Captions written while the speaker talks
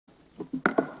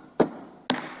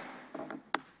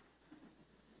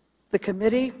The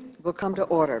committee will come to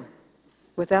order.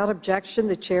 Without objection,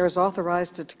 the chair is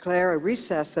authorized to declare a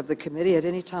recess of the committee at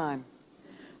any time.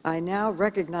 I now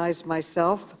recognize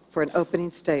myself for an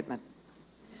opening statement.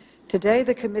 Today,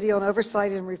 the Committee on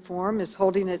Oversight and Reform is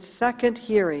holding its second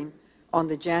hearing on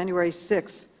the January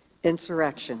 6th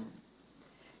insurrection.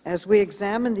 As we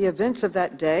examine the events of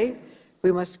that day,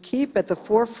 we must keep at the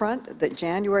forefront that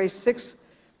January 6th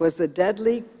was the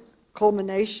deadly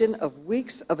culmination of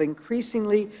weeks of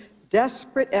increasingly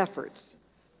desperate efforts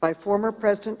by former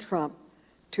President Trump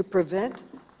to prevent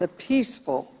the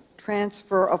peaceful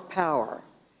transfer of power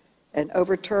and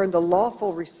overturn the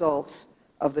lawful results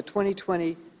of the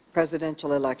 2020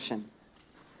 presidential election.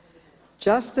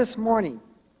 Just this morning,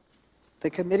 the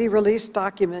committee released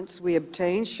documents we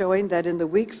obtained showing that in the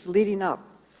weeks leading up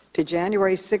to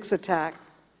January 6th attack,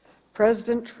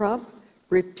 President Trump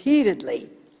repeatedly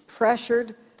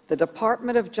pressured the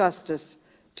Department of Justice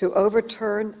to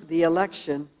overturn the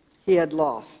election he had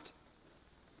lost.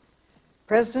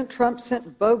 President Trump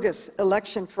sent bogus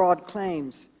election fraud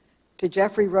claims to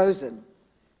Jeffrey Rosen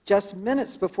just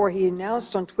minutes before he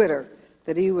announced on Twitter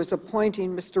that he was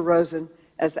appointing Mr. Rosen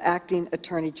as acting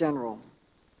Attorney General.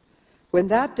 When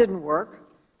that didn't work,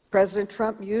 President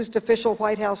Trump used official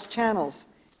White House channels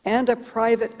and a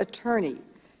private attorney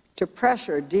to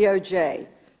pressure DOJ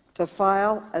to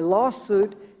file a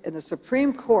lawsuit in the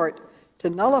Supreme Court to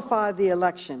nullify the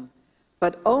election,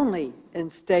 but only in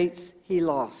states he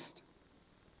lost.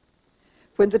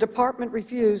 When the department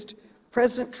refused,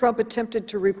 President Trump attempted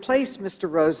to replace Mr.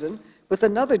 Rosen with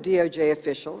another DOJ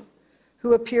official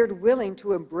who appeared willing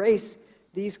to embrace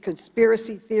these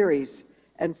conspiracy theories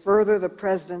and further the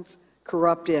president's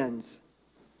corrupt ends.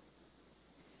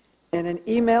 In an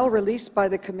email released by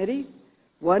the committee,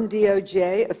 one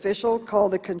DOJ official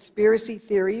called the conspiracy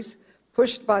theories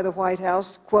pushed by the White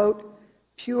House, quote,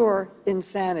 pure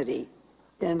insanity,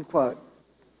 end quote.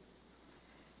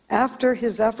 After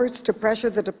his efforts to pressure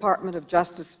the Department of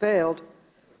Justice failed,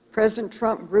 President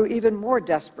Trump grew even more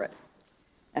desperate.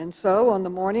 And so, on the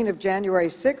morning of January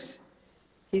 6th,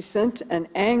 he sent an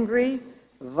angry,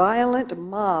 violent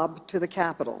mob to the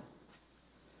Capitol.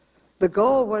 The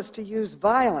goal was to use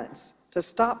violence to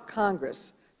stop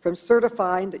Congress from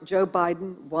certifying that Joe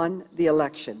Biden won the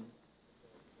election.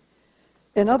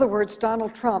 In other words,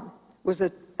 Donald Trump was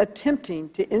attempting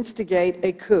to instigate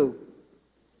a coup.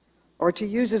 Or to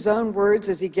use his own words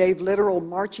as he gave literal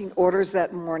marching orders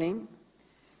that morning,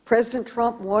 President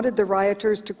Trump wanted the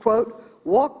rioters to, quote,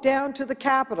 walk down to the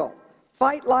Capitol,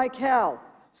 fight like hell,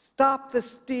 stop the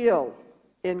steal,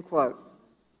 end quote.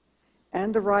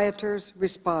 And the rioters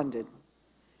responded.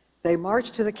 They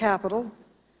marched to the Capitol,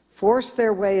 forced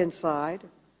their way inside,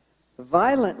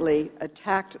 violently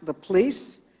attacked the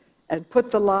police, and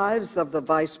put the lives of the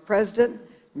Vice President,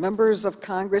 members of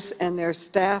Congress, and their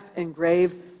staff in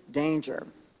grave danger.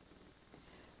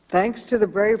 Thanks to the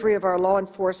bravery of our law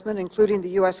enforcement, including the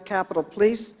U.S. Capitol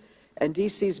Police and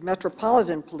D.C.'s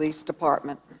Metropolitan Police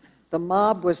Department, the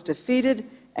mob was defeated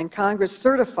and Congress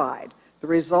certified the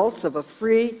results of a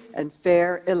free and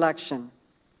fair election.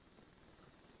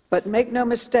 But make no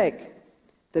mistake,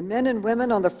 the men and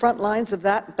women on the front lines of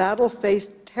that battle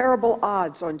faced terrible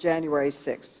odds on January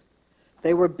 6th.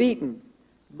 They were beaten,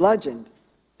 bludgeoned,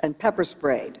 and pepper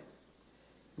sprayed.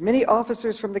 Many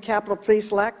officers from the Capitol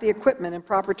Police lacked the equipment and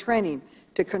proper training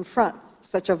to confront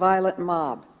such a violent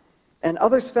mob, and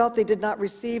others felt they did not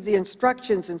receive the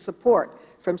instructions and support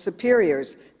from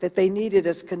superiors that they needed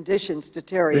as conditions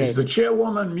deteriorated. Is the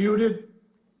chairwoman muted?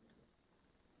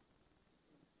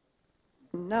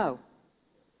 No.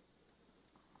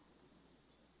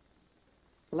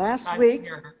 Last week,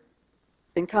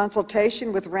 in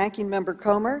consultation with Ranking Member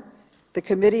Comer, the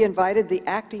committee invited the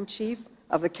acting chief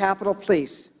of the Capitol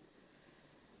Police,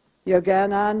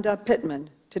 Yogananda Pittman,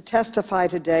 to testify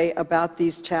today about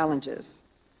these challenges.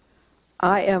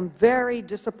 I am very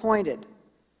disappointed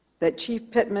that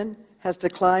Chief Pittman has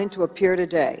declined to appear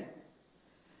today.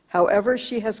 However,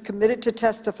 she has committed to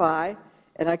testify,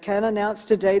 and I can announce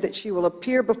today that she will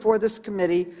appear before this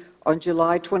committee on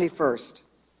July 21st.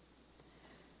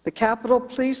 The Capitol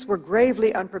Police were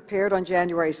gravely unprepared on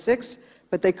January 6th,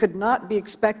 but they could not be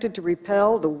expected to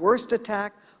repel the worst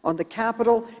attack on the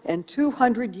Capitol in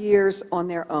 200 years on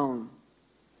their own.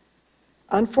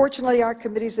 Unfortunately, our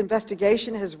committee's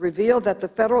investigation has revealed that the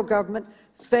federal government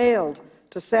failed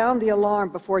to sound the alarm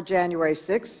before January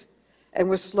 6th and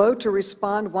was slow to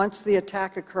respond once the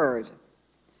attack occurred.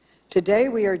 Today,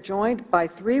 we are joined by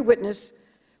three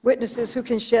witnesses who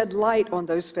can shed light on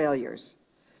those failures.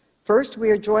 First, we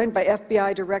are joined by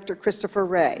FBI Director Christopher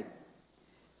Wray.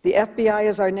 The FBI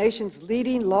is our nation's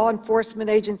leading law enforcement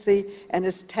agency and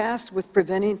is tasked with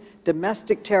preventing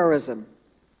domestic terrorism.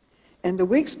 In the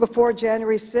weeks before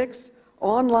January 6,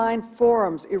 online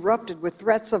forums erupted with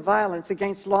threats of violence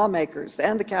against lawmakers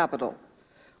and the Capitol.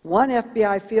 One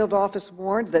FBI field office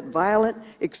warned that violent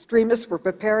extremists were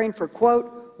preparing for,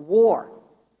 quote, war,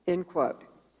 end quote.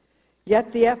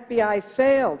 Yet the FBI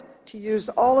failed to use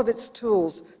all of its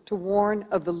tools to warn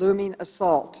of the looming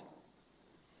assault.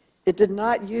 It did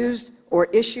not use or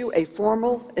issue a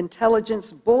formal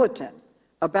intelligence bulletin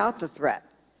about the threat,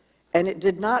 and it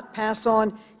did not pass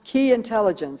on key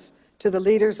intelligence to the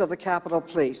leaders of the Capitol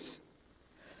Police.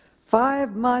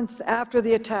 5 months after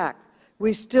the attack,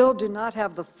 we still do not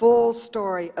have the full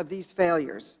story of these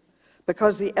failures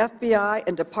because the FBI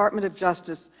and Department of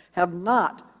Justice have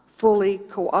not fully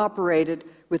cooperated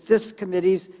with this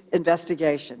committee's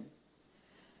investigation.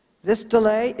 This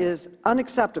delay is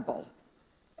unacceptable,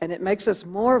 and it makes us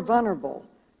more vulnerable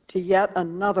to yet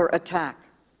another attack.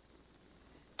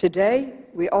 Today,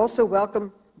 we also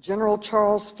welcome General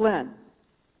Charles Flynn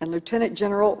and Lieutenant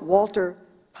General Walter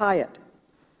Pyatt,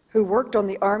 who worked on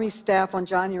the Army staff on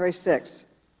January 6.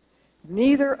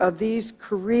 Neither of these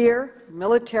career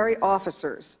military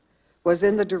officers was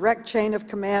in the direct chain of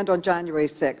command on January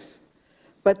 6,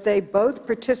 but they both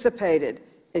participated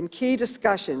in key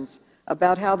discussions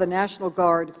about how the National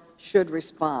Guard should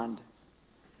respond.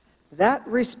 That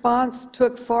response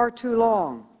took far too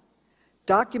long.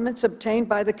 Documents obtained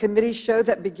by the committee show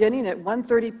that beginning at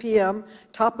 1:30 p.m.,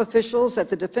 top officials at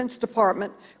the Defense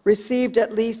Department received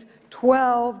at least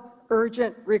 12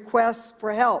 urgent requests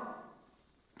for help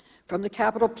from the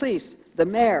Capitol Police, the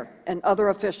mayor, and other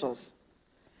officials.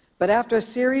 But after a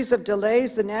series of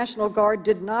delays, the National Guard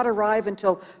did not arrive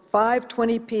until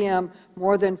 5:20 p.m.,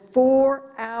 more than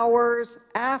 4 hours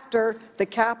after the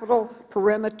Capitol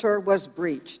perimeter was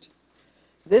breached.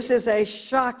 This is a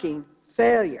shocking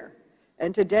failure,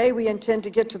 and today we intend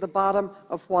to get to the bottom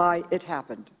of why it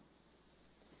happened.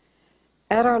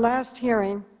 At our last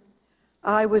hearing,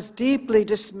 I was deeply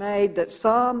dismayed that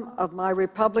some of my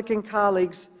Republican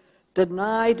colleagues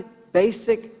denied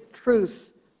basic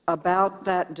truths about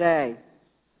that day.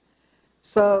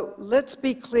 So let's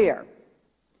be clear.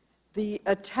 The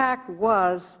attack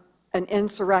was an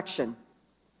insurrection.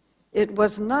 It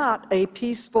was not a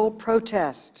peaceful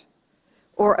protest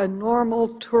or a normal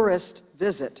tourist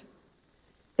visit.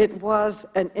 It was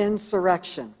an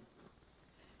insurrection.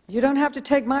 You don't have to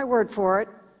take my word for it.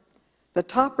 The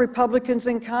top Republicans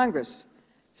in Congress,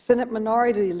 Senate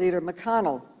Minority Leader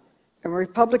McConnell and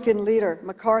Republican Leader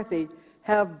McCarthy,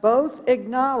 have both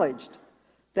acknowledged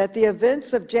that the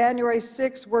events of January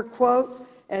 6 were, quote,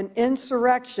 an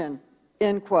insurrection,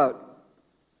 end quote.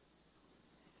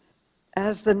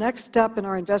 As the next step in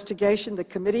our investigation, the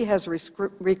committee has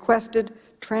requested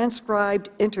transcribed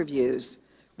interviews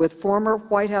with former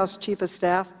White House Chief of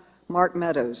Staff Mark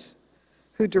Meadows,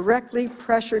 who directly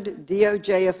pressured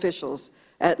DOJ officials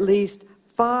at least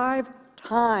 5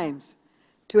 times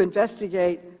to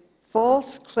investigate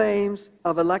false claims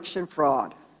of election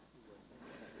fraud.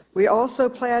 We also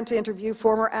plan to interview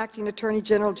former Acting Attorney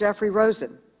General Jeffrey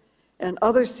Rosen and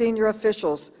other senior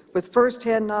officials with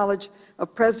firsthand knowledge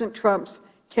of President Trump's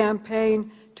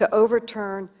campaign to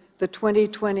overturn the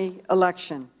 2020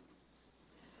 election.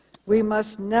 We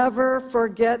must never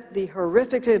forget the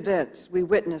horrific events we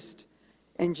witnessed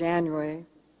in January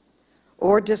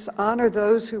or dishonor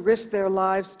those who risked their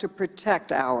lives to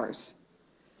protect ours.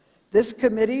 This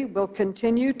committee will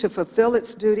continue to fulfill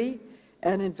its duty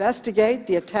and investigate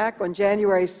the attack on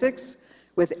January 6th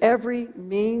with every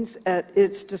means at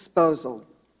its disposal.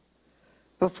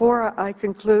 Before I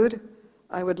conclude,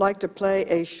 I would like to play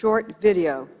a short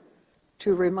video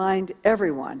to remind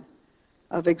everyone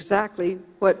of exactly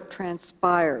what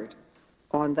transpired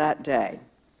on that day.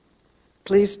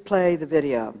 Please play the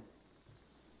video.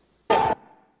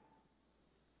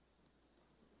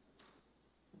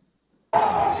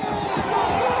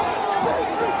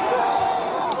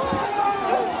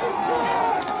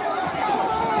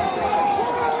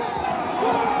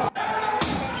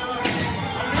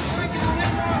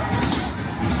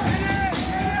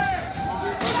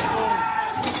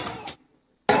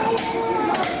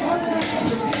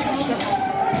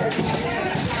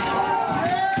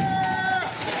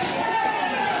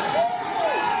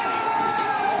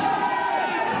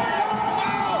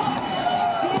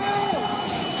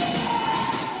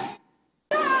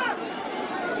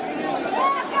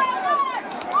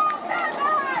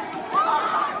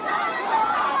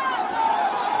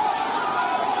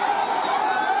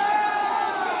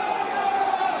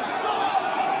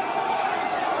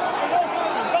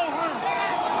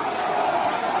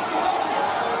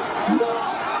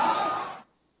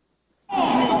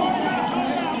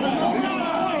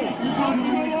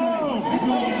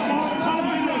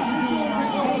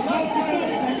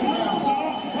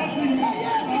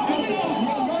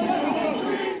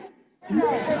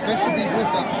 They should be with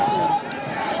us.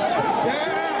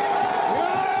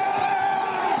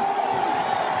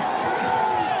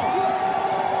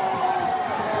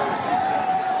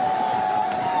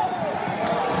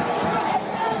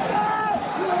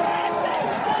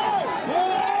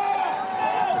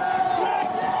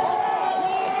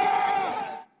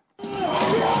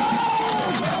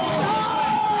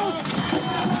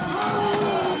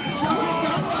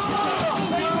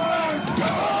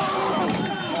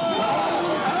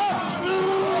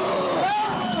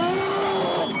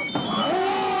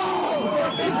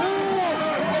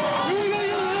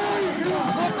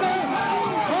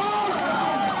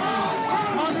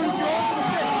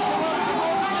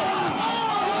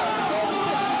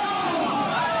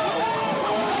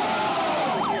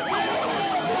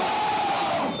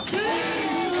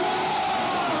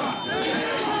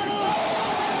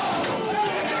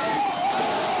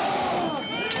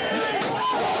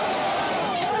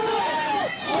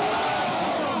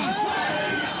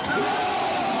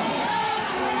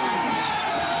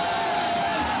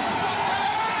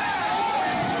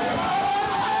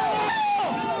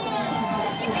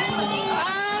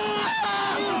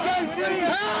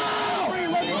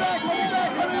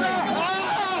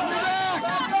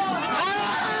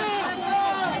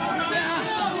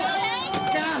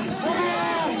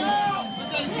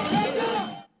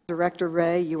 Director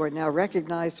Wray, you are now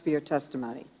recognized for your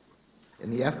testimony.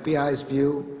 In the FBI's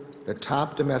view, the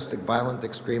top domestic violent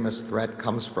extremist threat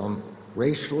comes from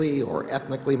racially or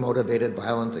ethnically motivated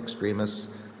violent extremists,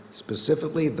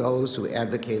 specifically those who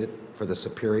advocated for the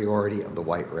superiority of the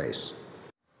white race.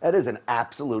 That is an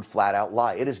absolute flat-out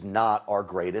lie. It is not our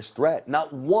greatest threat.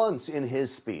 Not once in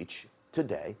his speech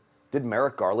today did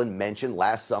Merrick Garland mention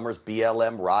last summer's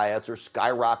BLM riots or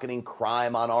skyrocketing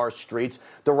crime on our streets,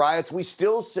 the riots we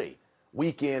still see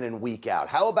week in and week out.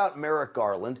 How about Merrick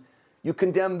Garland? You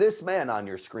condemn this man on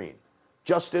your screen,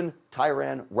 Justin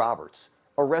Tyran Roberts,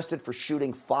 arrested for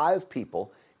shooting 5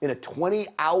 people in a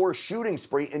 20-hour shooting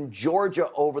spree in Georgia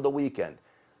over the weekend.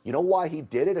 You know why he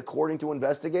did it, according to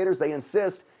investigators? They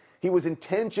insist he was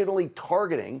intentionally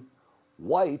targeting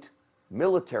white,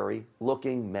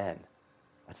 military-looking men.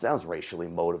 That sounds racially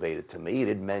motivated to me. He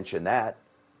didn't mention that.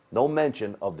 No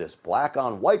mention of this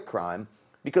black-on-white crime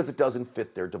because it doesn't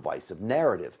fit their divisive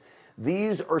narrative.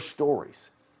 These are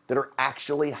stories that are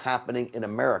actually happening in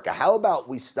America. How about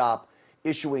we stop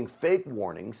issuing fake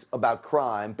warnings about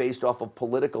crime based off of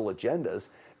political agendas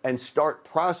and start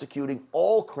prosecuting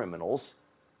all criminals,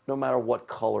 no matter what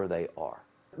color they are?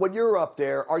 When you're up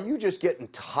there, are you just getting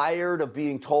tired of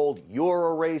being told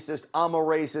you're a racist, I'm a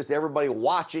racist, everybody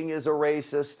watching is a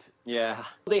racist? Yeah.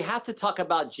 They have to talk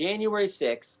about January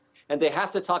 6th, and they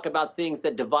have to talk about things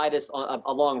that divide us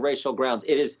along racial grounds.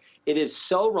 It is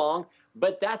so wrong,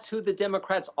 but that's who the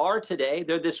Democrats are today.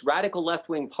 They're this radical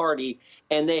left-wing party,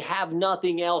 and they have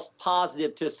nothing else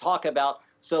positive to talk about,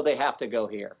 so they have to go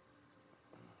here.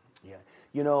 Yeah.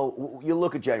 You know, you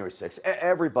look at January 6th,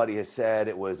 everybody has said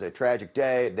it was a tragic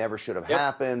day, it never should have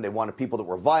happened, they wanted people that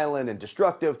were violent and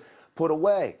destructive put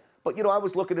away. But, you know, I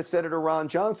was looking at Senator Ron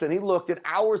Johnson. He looked at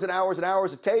hours and hours and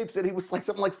hours of tapes, and he was like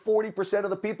something like 40% of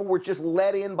the people were just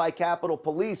let in by Capitol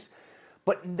Police.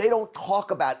 But they don't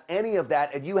talk about any of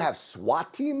that, and you have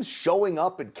SWAT teams showing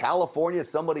up in California at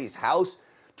somebody's house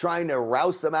trying to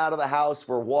rouse them out of the house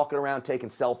for walking around taking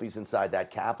selfies inside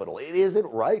that Capitol. It isn't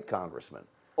right, Congressman.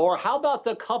 Or how about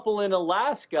the couple in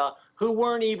Alaska who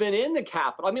weren't even in the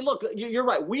Capitol? I mean, look, you're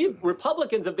right.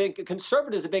 Conservatives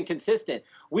have been consistent.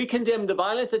 We condemned the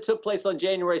violence that took place on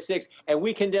January 6th, and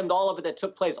we condemned all of it that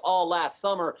took place all last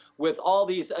summer with all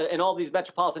these in all these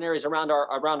metropolitan areas around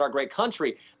our great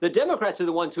country. The Democrats are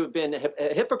the ones who have been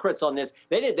hypocrites on this.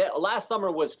 They did that last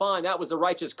summer was fine. That was a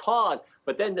righteous cause.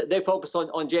 But then they focused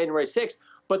on January 6th.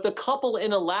 But the couple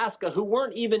in Alaska who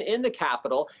weren't even in the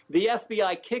Capitol, the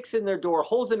FBI kicks in their door,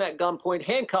 holds them at gunpoint,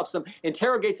 handcuffs them,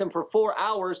 interrogates them for 4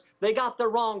 hours. They got the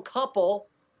wrong couple.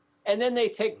 And then they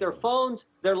take their phones,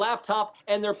 their laptop,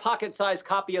 and their pocket-sized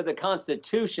copy of the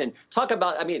Constitution. Talk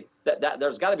about, I mean,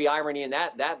 there's got to be irony in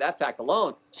that fact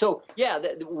alone. So, yeah,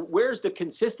 where's the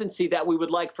consistency that we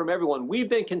would like from everyone? We've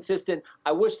been consistent.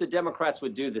 I wish the Democrats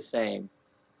would do the same.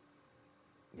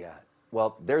 Yeah.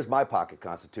 Well, there's my pocket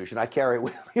Constitution. I carry it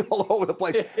with me all over the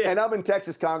place. And I'm in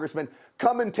Texas, Congressman.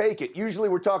 Come and take it. Usually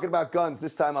we're talking about guns.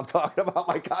 This time I'm talking about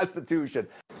my Constitution.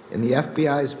 In the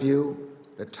FBI's view,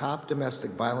 the top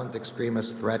domestic violent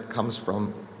extremist threat comes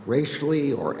from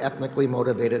racially or ethnically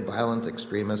motivated violent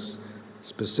extremists,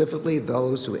 specifically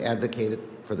those who advocated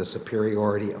for the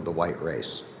superiority of the white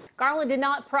race. Garland did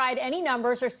not provide any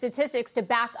numbers or statistics to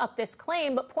back up this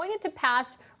claim, but pointed to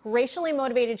past racially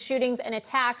motivated shootings and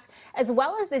attacks, as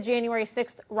well as the January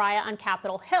 6th riot on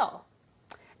Capitol Hill.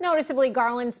 Noticeably,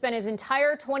 Garland spent his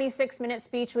entire 26-minute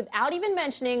speech without even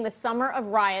mentioning the summer of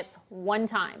riots one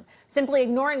time, simply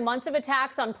ignoring months of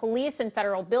attacks on police and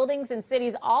federal buildings in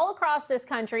cities all across this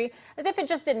country as if it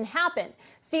just didn't happen.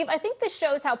 Steve, I think this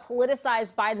shows how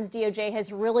politicized Biden's DOJ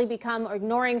has really become,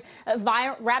 ignoring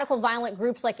radical violent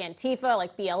groups like Antifa,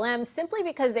 like BLM, simply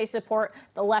because they support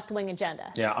the left-wing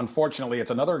agenda. Yeah, unfortunately, it's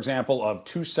another example of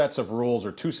two sets of rules,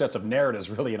 or two sets of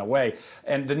narratives, really, in a way.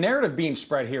 And the narrative being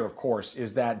spread here, of course,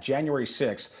 is that January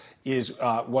 6th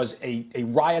was a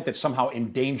riot that somehow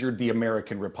endangered the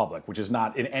American Republic, which is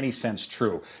not in any sense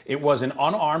true. It was an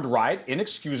unarmed riot,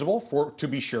 inexcusable to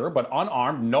be sure, but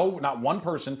unarmed. No, not one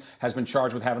person has been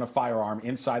charged with having a firearm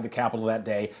inside the Capitol that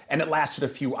day, and it lasted a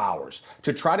few hours.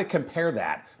 To try to compare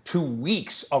that to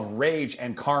weeks of rage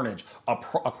and carnage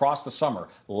across the summer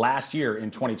last year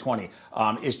in 2020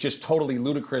 is just totally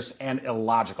ludicrous and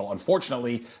illogical.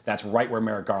 Unfortunately, that's right where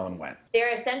Merrick Garland went.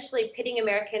 They're essentially pitting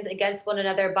Americans against one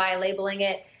another by labeling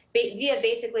it via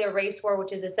basically a race war,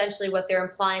 which is essentially what they're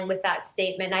implying with that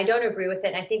statement. And I don't agree with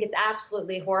it. And I think it's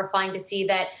absolutely horrifying to see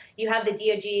that you have the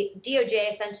DOJ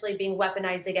essentially being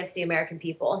weaponized against the American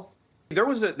people. There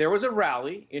was a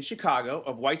rally in Chicago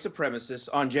of white supremacists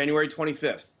on January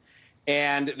 25th,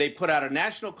 and they put out a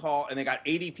national call, and they got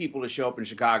 80 people to show up in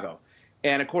Chicago.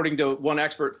 And according to one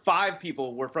expert, 5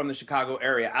 people were from the Chicago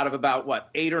area. Out of about,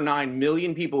 8 or 9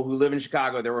 million people who live in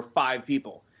Chicago, there were 5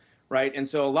 people, right? And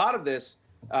so a lot of this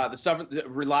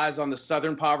relies on the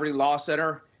Southern Poverty Law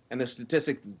Center and the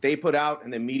statistics that they put out,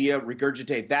 and the media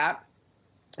regurgitate that.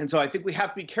 And so I think we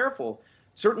have to be careful.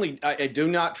 Certainly, I do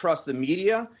not trust the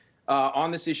media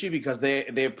on this issue, because they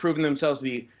have proven themselves to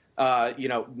be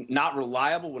not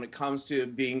reliable when it comes to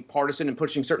being partisan and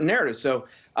pushing certain narratives. So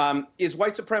is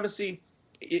white supremacy,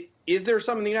 is there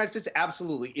some in the United States?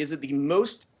 Absolutely. Is it the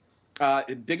most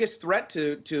biggest threat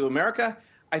to America?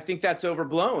 I think that's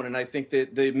overblown, and I think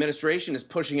that the administration is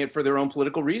pushing it for their own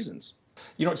political reasons.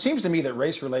 You know, it seems to me that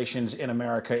race relations in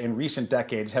America in recent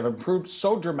decades have improved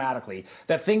so dramatically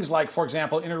that things like, for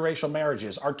example, interracial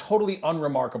marriages are totally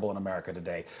unremarkable in America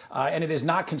today. And it is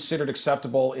not considered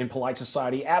acceptable in polite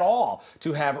society at all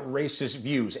to have racist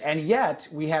views. And yet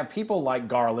we have people like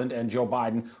Garland and Joe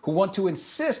Biden who want to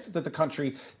insist that the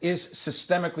country is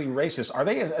systemically racist. Are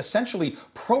they essentially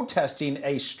protesting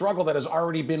a struggle that has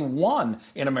already been won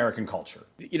in American culture?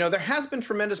 You know, there has been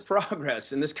tremendous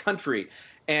progress in this country.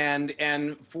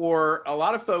 And for a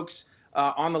lot of folks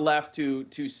on the left to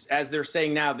as they're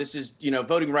saying now, this is,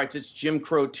 voting rights, it's Jim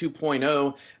Crow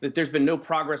 2.0, that there's been no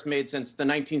progress made since the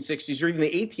 1960s or even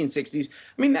the 1860s.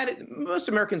 I mean, most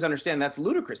Americans understand that's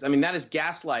ludicrous. I mean, that is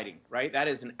gaslighting, right? That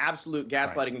is an absolute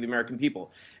gaslighting of the American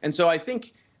people. And so I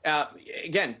think,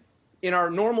 again, in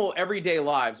our normal everyday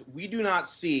lives, we do not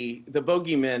see the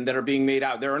bogeymen that are being made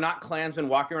out. There are not Klansmen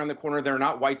walking around the corner. There are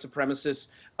not white supremacists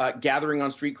gathering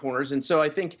on street corners. And so I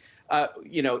think,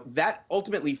 that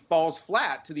ultimately falls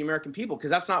flat to the American people, because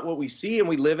that's not what we see and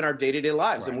we live in our day-to-day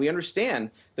lives. Right. And we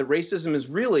understand that racism is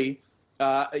really,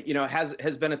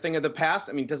 has been a thing of the past.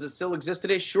 I mean, does it still exist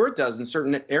today? Sure, it does in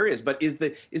certain areas. But is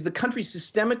the country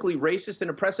systemically racist and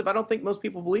oppressive? I don't think most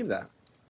people believe that.